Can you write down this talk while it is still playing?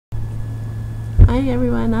Hi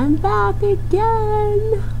everyone, I'm back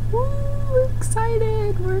again! Woo, we're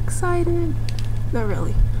excited! Not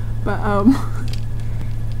really, but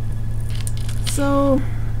so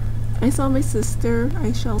I saw my sister,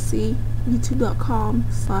 I shall see,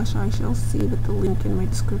 youtube.com/I shall see with the link in my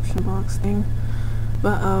description box thing,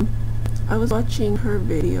 but I was watching her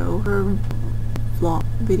video, her vlog.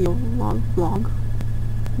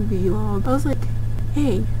 I was like,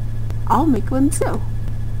 hey, I'll make one too.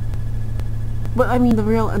 But I mean, the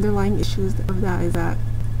real underlying issues of that is that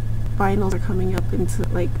finals are coming up into,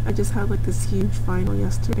 like, I just had like this huge final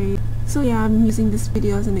yesterday. So yeah, I'm using this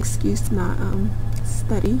video as an excuse to not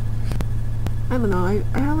study. I don't know,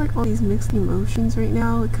 I have like all these mixed emotions right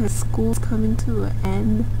now because school's coming to an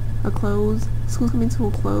end, school's coming to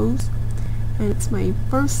a close, and it's my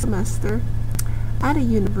first semester at a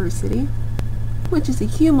university, which is a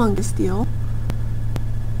humongous deal.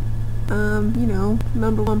 You know,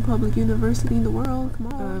 #1 public university in the world, come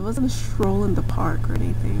on. It wasn't a stroll in the park or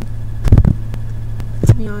anything.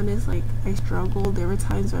 To be honest, like, I struggled. There were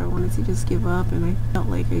times where I wanted to just give up and I felt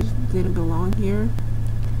like I just didn't belong here.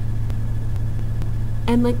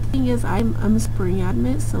 And like, the thing is, I'm a spring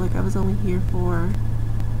admit, so like I was only here for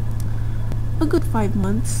a good 5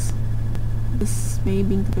 months. This May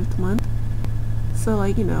being the 5th month. So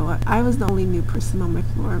like, you know, I was the only new person on my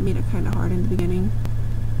floor. It made it kind of hard in the beginning.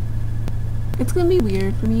 It's gonna be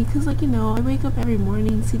weird for me because, like, you know, I wake up every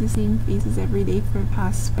morning, see the same faces every day for the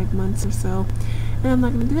past 5 months or so, and I'm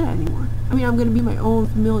not gonna do that anymore. I mean, I'm gonna be my own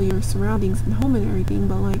familiar surroundings and home and everything,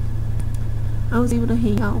 but like, I was able to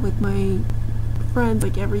hang out with my friends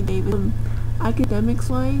like every day. Academics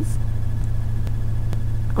wise,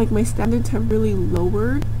 like, my standards have really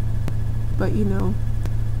lowered, but you know,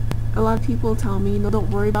 a lot of people tell me, you know,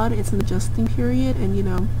 don't worry about it, it's an adjusting period, and you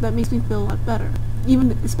know, that makes me feel a lot better.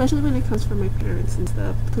 Even, especially when it comes from my parents and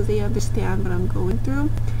stuff, because they understand what I'm going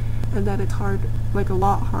through, and that it's hard, like a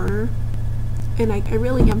lot harder, and I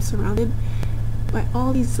really am surrounded by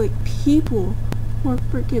all these like people who are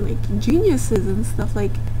freaking like geniuses and stuff.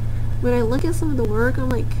 Like, when I look at some of the work,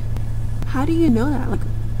 I'm like, how do you know that? Like,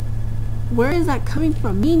 where is that coming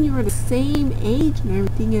from? Me and you are the same age and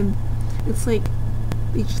everything, and it's like,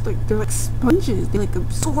 they just like, they're like sponges, they like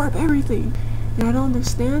absorb everything, and I don't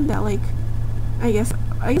understand that. Like, I guess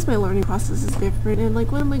my learning process is different. And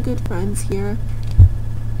like, one of my good friends here,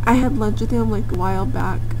 I had lunch with him like a while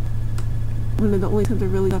back, one of the only times I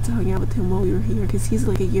really got to hang out with him while we were here, because he's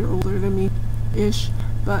like a year older than me ish.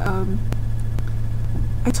 But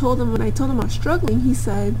I told him, when I told him I was struggling, he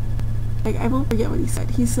said, like, I won't forget what he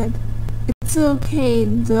said, it's okay,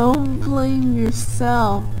 don't blame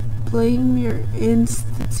yourself, blame your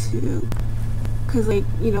institute. Because, like,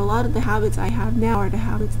 you know, a lot of the habits I have now are the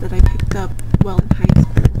habits that I picked up well in high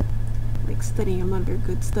school, like studying. I'm not a very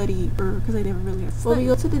good studier because I never really had studies. Well, we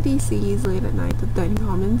go to the DCs late at night, the dining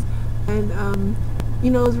commons, and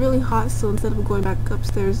you know, it was really hot, so instead of going back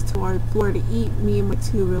upstairs to our floor to eat, me and my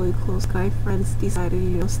 2 really close guy friends decided,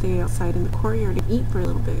 you know, stay outside in the courtyard and eat for a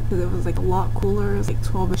little bit, because it was like a lot cooler. It was like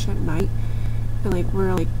 12ish at night, and like,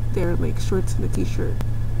 we're like there in like shorts and a t-shirt.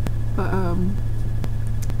 But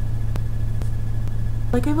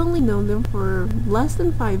like, I've only known them for less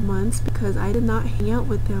than 5 months, because I did not hang out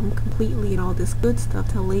with them completely and all this good stuff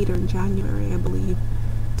till later in January, I believe.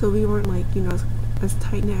 So we weren't like, you know, as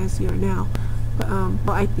tight-knit as we are now. But well,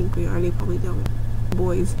 I think we are. They probably don't,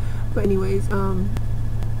 boys. But anyways,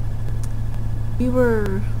 we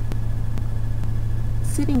were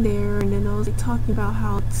sitting there, and then I was like talking about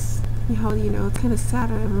how you know, it's kind of sad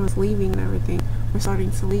that everyone's leaving and everything. We're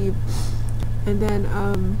starting to leave, and then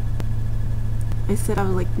I said I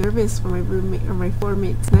was like nervous for my roommate or my floor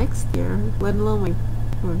mates next year, let alone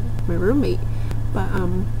my roommate. But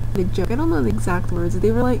the joke, I don't know the exact words,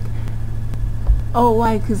 they were like, oh,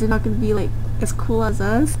 why? Because they're not gonna be like as cool as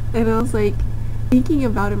us. And I was like thinking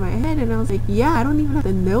about it in my head, and I was like, yeah, I don't even have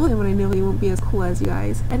to know them when I know they won't be as cool as you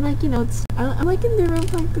guys. And like, you know, I'm like in their room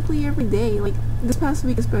practically every day. Like, this past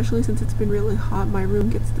week, especially since it's been really hot, my room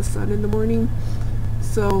gets the sun in the morning,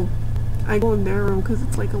 so I go in their room because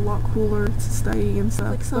it's like a lot cooler to study and stuff.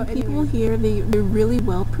 Like, some people here, they're really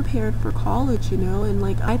well prepared for college, you know, and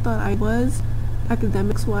like, I thought I was,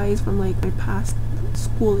 academics wise, from like my past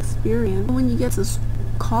school experience. When you get to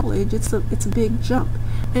college, it's a big jump,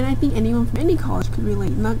 and I think anyone from any college could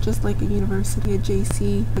relate, not just like a university, a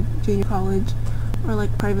JC, a junior college, or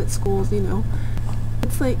like private schools, you know.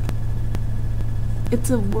 It's like, it's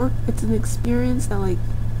an experience that like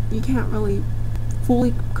you can't really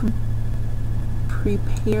fully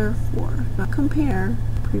prepare for. Not compare,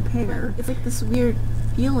 prepare. It's like this weird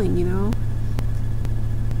feeling, you know?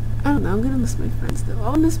 I don't don't know, I'm gonna miss my friends though.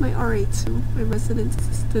 I'll miss my RA too, my resident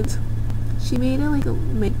assistant. She made it like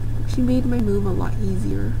she made my move a lot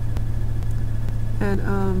easier. And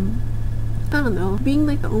I don't know, being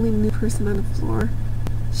like the only new person on the floor,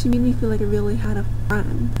 she made me feel like I really had a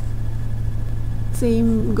friend.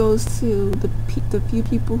 Same goes to the few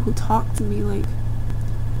people who talked to me, like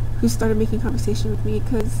who started making conversation with me,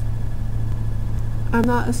 because I'm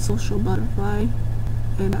not a social butterfly,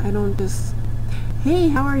 and I don't just, hey,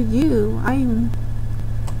 how are you? I'm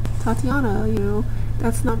Tatiana, you know,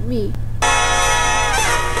 that's not me.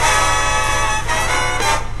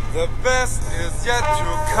 The best is yet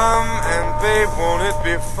to come, and babe, won't it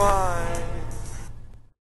be fine?